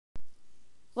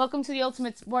Welcome to the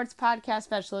Ultimate Sports Podcast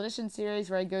Special Edition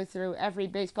series where I go through every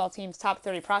baseball team's top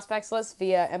 30 prospects list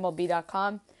via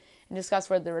MLB.com and discuss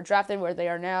where they were drafted, where they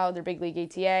are now, their big league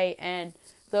ETA, and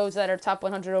those that are top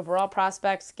 100 overall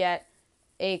prospects get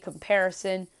a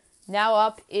comparison. Now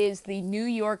up is the New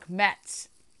York Mets.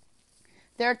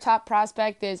 Their top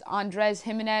prospect is Andres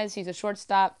Gimenez. He's a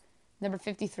shortstop, number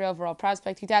 53 overall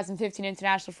prospect, 2015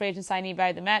 international free agent signee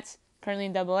by the Mets, currently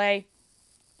in AA.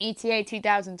 ETA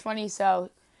 2020, so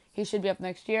he should be up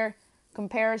next year.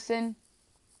 Comparison,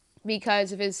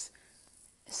 because of his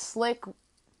slick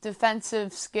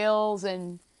defensive skills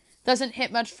and doesn't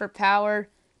hit much for power.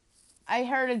 I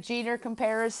heard a Jeter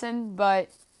comparison, but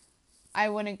I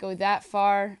wouldn't go that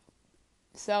far.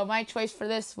 So my choice for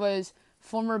this was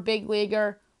former big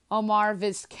leaguer Omar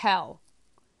Vizquel.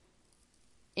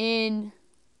 In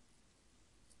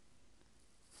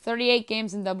 38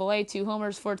 games in AA, 2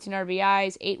 homers, 14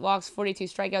 RBIs, 8 walks, 42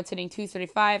 strikeouts, hitting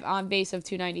 .235, on base of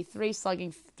 .293,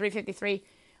 slugging .353,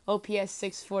 OPS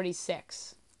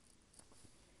 646.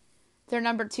 Their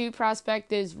number 2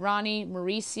 prospect is Ronnie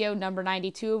Mauricio, number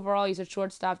 92 overall. He's a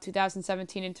shortstop,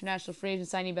 2017 international free agent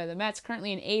signee by the Mets,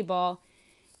 currently in A-ball,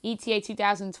 ETA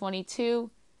 2022.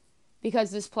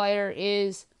 Because this player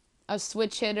is a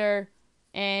switch hitter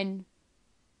and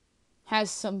has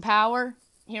some power,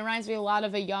 he reminds me a lot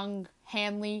of a young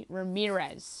Hanley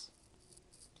Ramirez.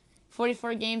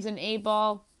 44 games in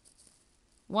A-ball,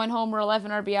 1 homer,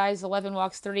 11 RBIs, 11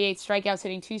 walks, 38 strikeouts,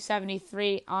 hitting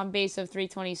 .273, on base of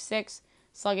 .326,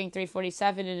 slugging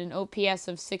 .347, and an OPS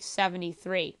of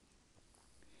 .673.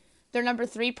 Their number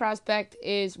 3 prospect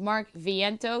is Mark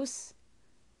Vientos.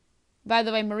 By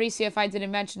the way, Mauricio, if I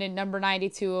didn't mention it, number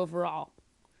 92 overall.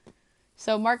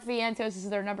 So Mark Vientos is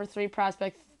their number 3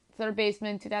 prospect, third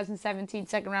baseman, 2017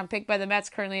 second-round pick by the Mets,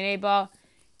 currently in A-ball,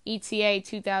 ETA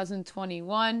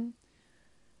 2021.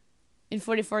 In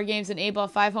 44 games in A-ball,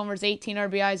 5 homers, 18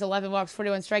 RBIs, 11 walks,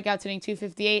 41 strikeouts, hitting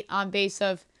 .258, on base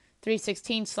of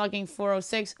 .316, slugging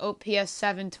 .406, OPS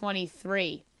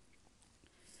 723.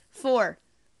 4.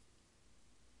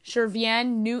 Shervyen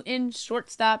Newton,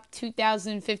 shortstop,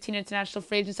 2015 international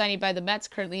free agent signee by the Mets,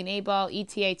 currently in A-ball,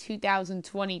 ETA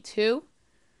 2022.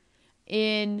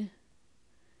 In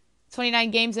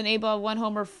 29 games in A-ball, 1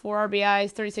 homer, 4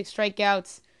 RBIs, 36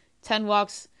 strikeouts, 10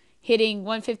 walks, hitting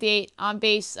 .158, on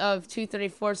base of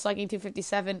 .234, slugging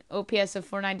 .257, OPS of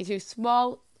 .492.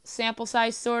 Small sample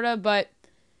size, sorta, but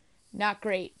not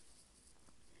great.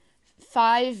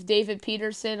 5, David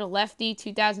Peterson, a lefty,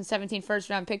 2017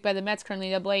 first-round pick by the Mets,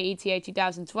 currently in AA, ETA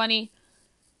 2020.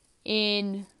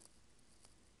 In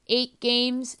 8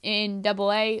 games in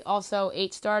AA, also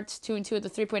 8 starts, 2-2 with a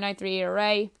 3.93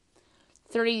 ERA,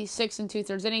 36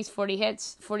 2/3 innings, 40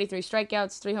 hits, 43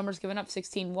 strikeouts, 3 homers given up,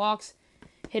 16 walks.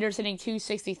 Hitters hitting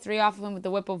 .263 off of him with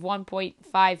a whip of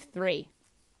 1.53.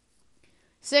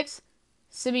 6,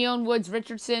 Simeon Woods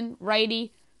Richardson,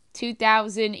 righty,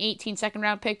 2018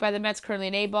 second-round pick by the Mets, currently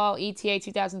in A-ball, ETA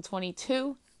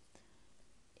 2022.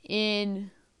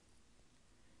 In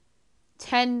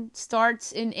 10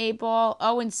 starts in A-ball,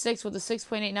 0-6 with a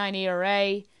 6.89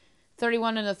 ERA,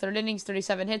 31 1/3 innings,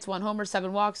 37 hits, 1 homer,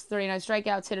 7 walks, 39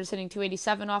 strikeouts, hitters hitting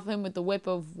 .287 off of him with the whip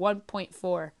of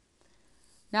 1.4.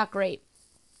 Not great.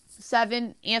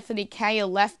 7, Anthony Kay,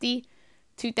 lefty,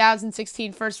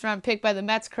 2016 first-round pick by the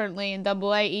Mets, currently in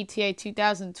AA, ETA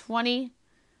 2020.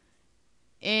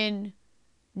 In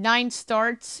 9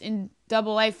 starts in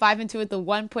AA, 5-2 with the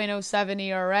 1.07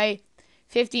 ERA,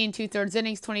 50 2/3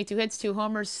 innings, 22 hits, 2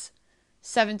 homers,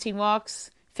 17 walks,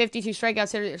 52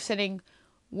 strikeouts, hitters hitting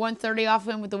 .130 off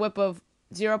of him with the whip of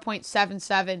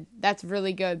 0.77. That's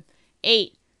really good.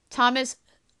 8, Thomas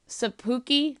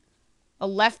Szapucki, a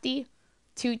lefty,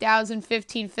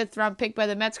 2015 fifth-round pick by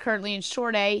the Mets, currently in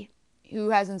short A, who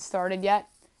hasn't started yet,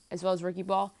 as well as rookie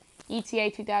ball, ETA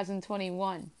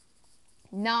 2021.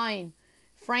 9,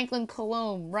 Franklin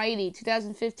Colomb, righty,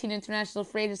 2015 international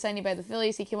free agent signee by the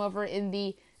Phillies. He came over in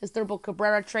the Asdrubal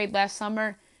Cabrera trade last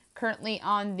summer, currently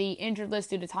on the injured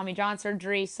list due to Tommy John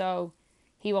surgery, so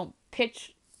he won't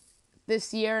pitch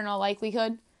this year in all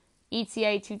likelihood.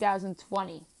 ETA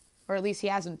 2020, or at least he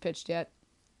hasn't pitched yet.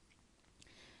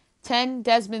 10,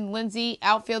 Desmond Lindsay,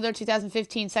 outfielder,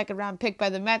 2015 second-round pick by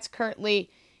the Mets, currently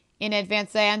in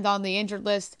advanced A and on the injured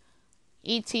list,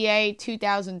 ETA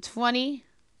 2020.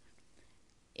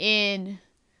 In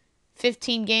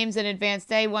 15 games in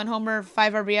advanced A, 1 homer,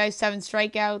 5 RBIs, 7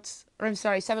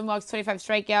 walks, 25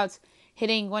 strikeouts,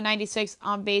 hitting .196,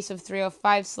 on base of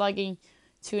 .305, slugging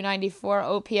 .294,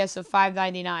 OPS of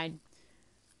 .599.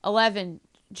 11,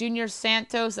 Junior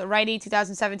Santos, a righty,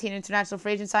 2017 international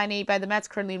free agent signee by the Mets,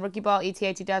 currently in rookie ball,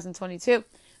 ETA 2022.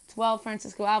 12,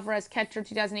 Francisco Alvarez, catcher,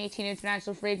 2018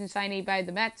 international free agent signee by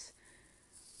the Mets.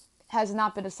 Has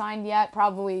not been assigned yet.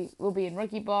 Probably will be in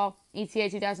rookie ball. ETA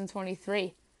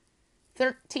 2023.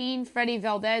 13, Freddie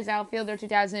Valdez, outfielder,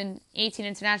 2018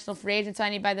 international free agent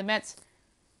signee by the Mets.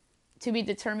 To be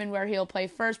determined where he'll play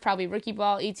first. Probably rookie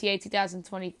ball. ETA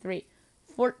 2023.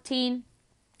 14,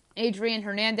 Adrian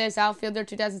Hernandez, outfielder,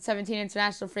 2017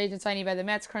 international free agent signee by the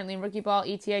Mets. Currently in rookie ball.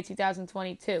 ETA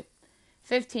 2022.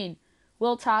 15,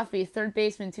 Will Toffey, third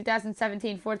baseman,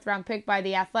 2017 fourth-round pick by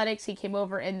the Athletics. He came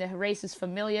over in the Jesus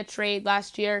Familia trade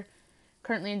last year.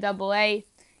 Currently in Double-A.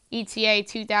 ETA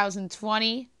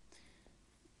 2020.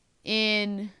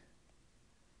 In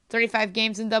 35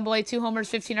 games in Double-A, 2 homers,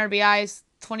 15 RBIs,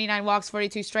 29 walks,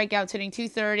 42 strikeouts, hitting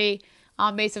 .230,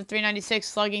 on base of .396,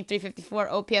 slugging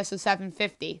 .354, OPS of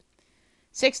 .750.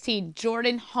 16,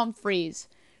 Jordan Humphreys,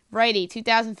 righty,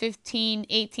 2015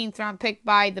 18th round pick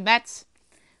by the Mets.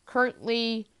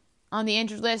 Currently on the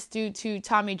injured list due to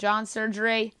Tommy John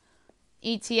surgery.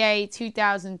 ETA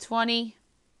 2020.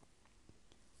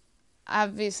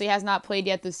 Obviously has not played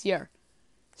yet this year.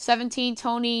 17,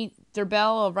 Tony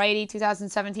Durbell, a righty,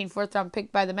 2017 fourth-round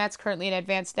pick by the Mets, currently in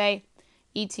advanced A.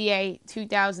 ETA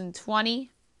 2020.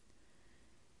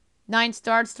 9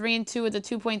 starts, 3-2 with a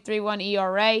 2.31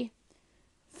 ERA.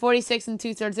 46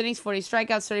 2/3 innings, 40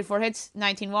 strikeouts, 34 hits,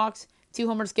 19 walks, 2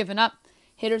 homers given up.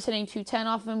 Hitters hitting .210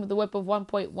 off him with a whip of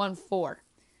 1.14.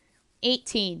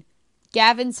 18,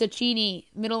 Gavin Cecchini,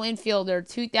 middle infielder,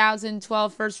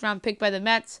 2012 first-round pick by the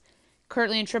Mets,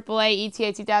 currently in AAA,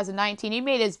 ETA 2019. He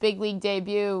made his big league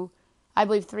debut, I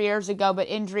believe, 3 years ago, but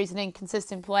injuries and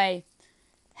inconsistent play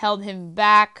held him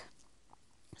back.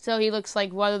 So he looks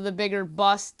like one of the bigger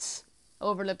busts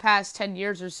over the past 10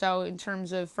 years or so in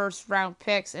terms of first-round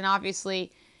picks, and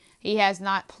obviously he has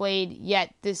not played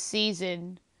yet this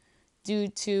season due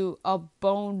to a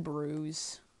bone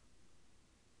bruise.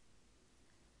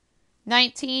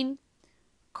 19,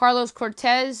 Carlos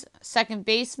Cortez, second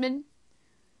baseman,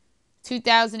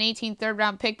 2018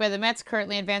 third-round pick by the Mets,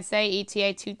 currently in Advanced A,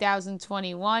 ETA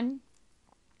 2021.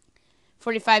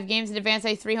 45 games in Advanced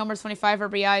A, 3 homers, 25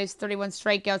 RBIs, 31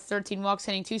 strikeouts, 13 walks,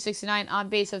 hitting .269, on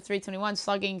base of .321,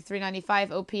 slugging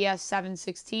 .395, OPS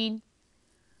 716.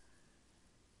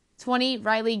 20,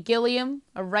 Riley Gilliam,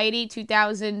 a righty,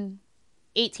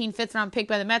 2018 fifth-round pick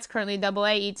by the Mets, currently in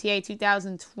Double-A, ETA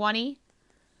 2020.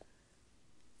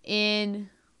 In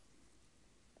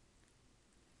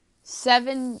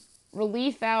 7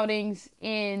 relief outings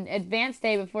in Advanced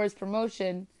A before his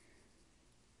promotion,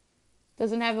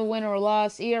 doesn't have a win or a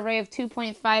loss, ERA of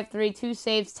 2.53, 2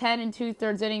 saves, 10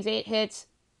 2/3 innings, 8 hits,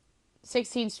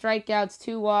 16 strikeouts,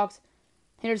 2 walks.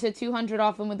 Hitters hit .200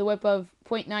 off him with a whip of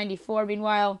 .94.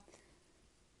 Meanwhile,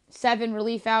 7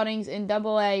 relief outings in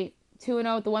Double-A,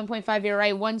 2-0 with the 1.5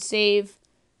 ERA, 1 save,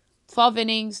 12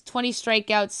 innings, 20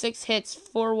 strikeouts, 6 hits,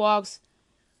 4 walks.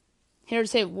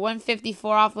 Hitters hit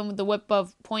 .154 off him with the whip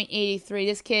of .83.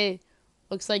 This kid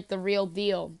looks like the real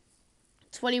deal.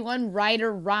 21,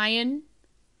 Ryder Ryan,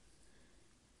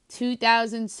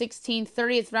 2016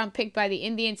 30th round pick by the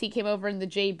Indians. He came over in the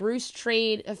Jay Bruce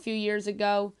trade a few years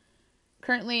ago.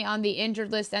 Currently on the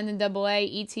injured list and in Double-A,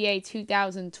 ETA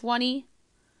 2020.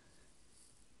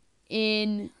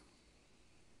 In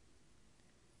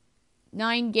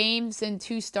 9 games and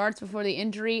 2 starts before the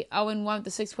injury, 0-1 with the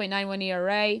 6.91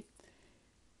 ERA.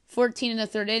 14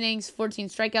 1/3 innings, 14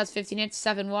 strikeouts, 15 hits,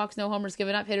 7 walks, no homers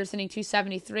given up. Hitters hitting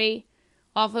 .273.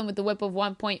 Off him with the whip of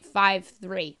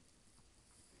 1.53.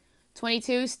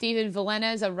 22, Steven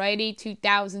Valenas, a righty,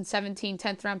 2017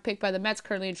 10th round pick by the Mets,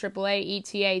 currently in AAA,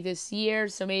 ETA this year,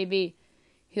 so maybe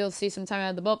he'll see some time out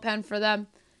of the bullpen for them.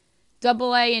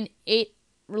 Double-A in 8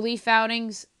 relief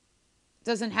outings,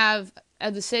 doesn't have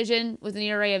a decision with an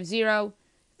ERA of 0,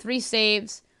 3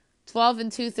 saves, 12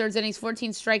 2/3 innings,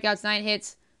 14 strikeouts, 9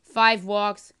 hits, 5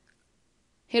 walks.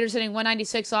 Hitters hitting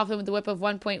 .196 off him with the whip of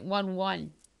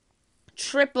 1.11.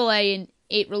 AAA in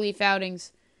 8 relief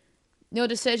outings. No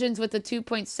decisions with a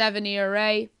 2.7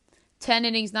 ERA. 10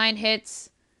 innings, 9 hits,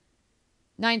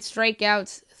 9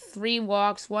 strikeouts, 3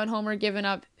 walks, 1 homer given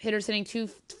up. Hitters hitting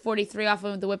 .243 off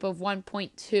him with the whip of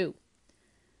 1.2.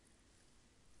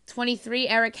 23,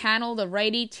 Eric Hanold, the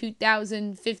righty,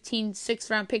 2015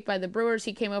 6th-round pick by the Brewers.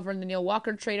 He came over in the Neil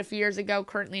Walker trade a few years ago,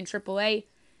 currently in AAA.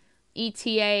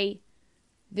 ETA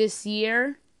this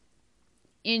year.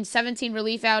 In 17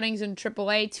 relief outings in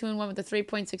AAA, 2-1 with a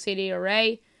 3.68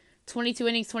 ERA. 22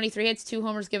 innings, 23 hits, 2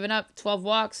 homers given up, 12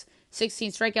 walks,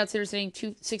 16 strikeouts. Hitters hitting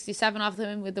 .267 off of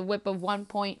him with a whip of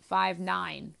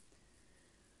 1.59.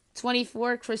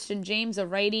 24, Christian James, a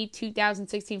righty,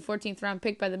 2016 14th round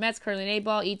pick by the Mets, currently in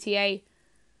A-ball, ETA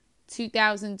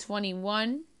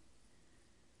 2021.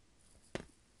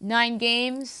 9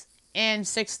 games and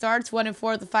 6 starts,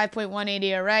 1-4 with a 5.18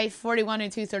 ERA, 41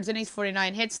 and 2/3 innings,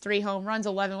 49 hits, 3 home runs,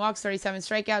 11 walks, 37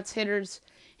 strikeouts, hitters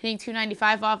hitting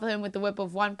 .295 off of him with a whip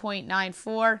of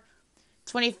 1.94.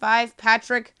 25,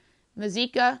 Patrick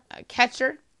Mazeika, a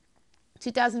catcher,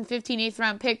 2015 8th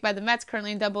round pick by the Mets,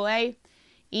 currently in Double-A,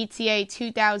 ETA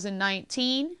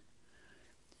 2019.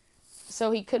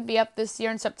 So he could be up this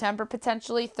year in September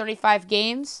potentially. 35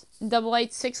 games in Double-A,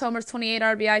 6 homers, 28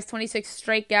 RBIs, 26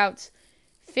 strikeouts,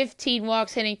 15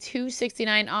 walks, hitting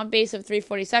 .269, on base of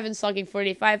 .347, slugging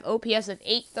 .485, OPS of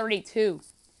 .832.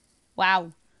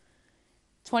 Wow.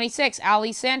 26,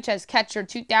 Ali Sanchez, catcher,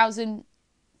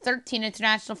 2013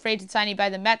 international free agent signing by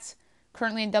the Mets,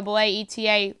 currently in Double-A,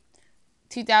 ETA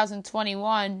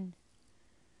 2021.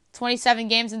 27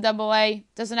 games in Double-A,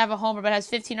 doesn't have a homer but has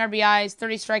 15 RBIs,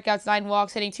 30 strikeouts, 9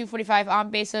 walks, hitting .245, on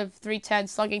base of .310,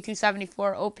 slugging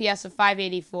 .274, OPS of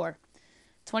 .584.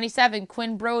 27,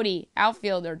 Quinn Brody,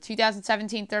 outfielder,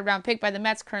 2017 third round pick by the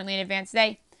Mets, currently in Advanced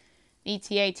A,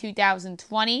 ETA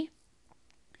 2020.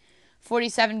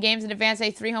 47 games in Advanced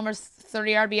A, 3 homers,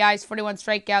 30 RBIs, 41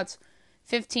 strikeouts,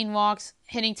 15 walks,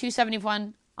 hitting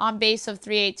 .271, on base of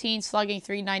 .318, slugging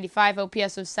 .395,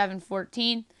 OPS of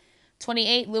 .714.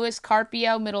 28, Luis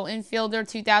Carpio, middle infielder,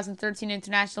 2013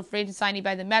 international free agent signing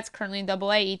by the Mets, currently in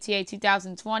Double-A, ETA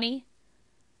 2020.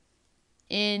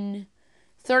 In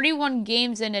 31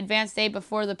 games in Advanced A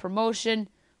before the promotion,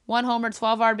 1 homer,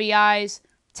 12 RBIs,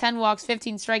 10 walks,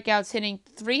 15 strikeouts, hitting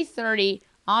 .330,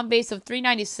 on base of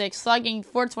 .396, slugging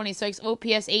 .426,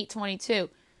 OPS .822.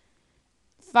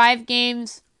 5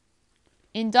 games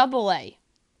in Double-A.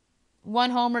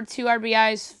 1 homer, 2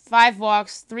 RBIs, 5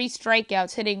 walks, 3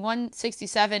 strikeouts, hitting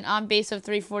 .167, on base of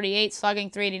 .348, slugging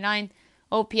 .389,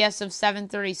 OPS of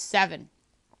 .737.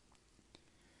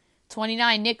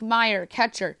 29, Nick Meyer,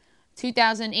 catcher,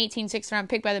 2018 6th round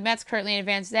pick by the Mets, currently in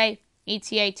Advanced A,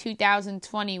 ETA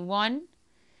 2021.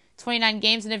 29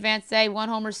 games in Advanced A, 1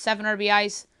 homer, 7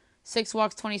 RBIs, 6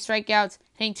 walks, 20 strikeouts,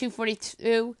 hitting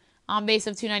 .242, on base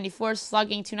of .294,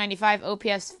 slugging .295,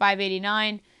 OPS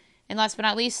 .589. And last but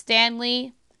not least,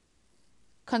 Stanley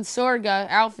Consorga,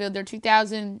 outfielder,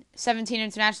 2017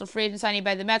 international free agent signing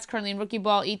by the Mets, currently in rookie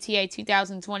ball, ETA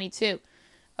 2022.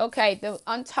 Okay, the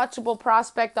untouchable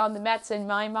prospect on the Mets in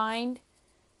my mind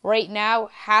right now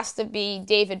has to be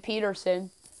David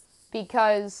Peterson,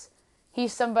 because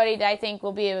he's somebody that I think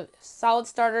will be a solid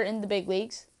starter in the big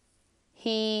leagues.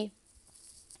 He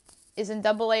is in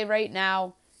Double-A right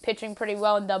now, pitching pretty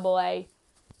well in Double-A.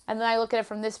 And then I look at it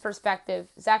from this perspective.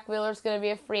 Zach Wheeler's going to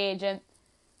be a free agent.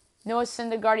 Noah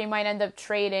Syndergaard might end up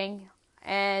trading.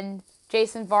 And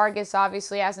Jason Vargas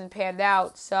obviously hasn't panned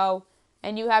out. So,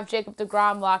 and you have Jacob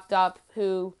deGrom locked up,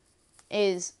 who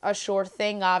is a sure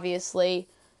thing, obviously.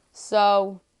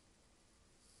 So,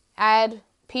 add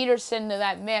Peterson to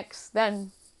that mix,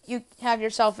 then you have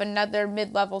yourself another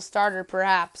mid-level starter,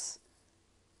 perhaps.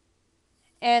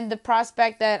 And the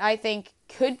prospect that I think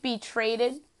could be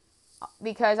traded,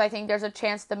 because I think there's a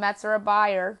chance the Mets are a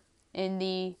buyer in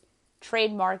the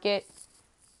trade market,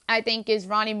 I think is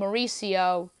Ronnie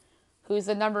Mauricio, who's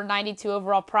the number 92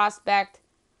 overall prospect.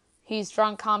 He's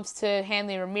drawn comps to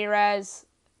Hanley Ramirez.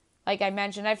 Like I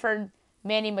mentioned, I've heard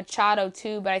Manny Machado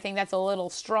too, but I think that's a little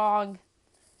strong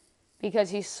because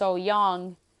he's so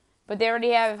young. But they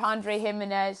already have Andre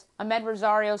Jimenez. Ahmed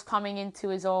Rosario's coming into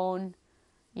his own.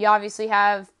 You obviously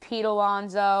have Pete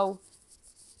Alonso.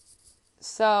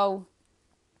 So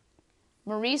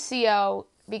Mauricio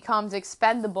becomes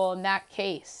expendable in that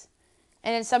case.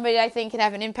 And then somebody I think can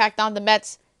have an impact on the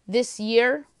Mets this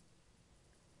year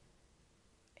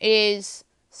is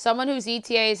someone whose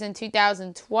ETA is in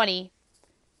 2020.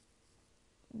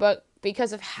 But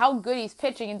because of how good he's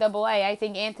pitching in Double-A, I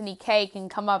think Anthony Kay can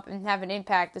come up and have an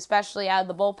impact, especially out of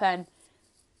the bullpen,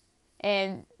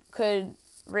 and could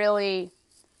really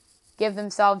give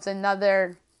themselves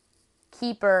another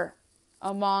keeper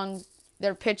among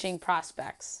their pitching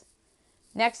prospects.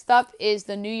 Next up is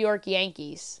the New York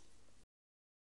Yankees.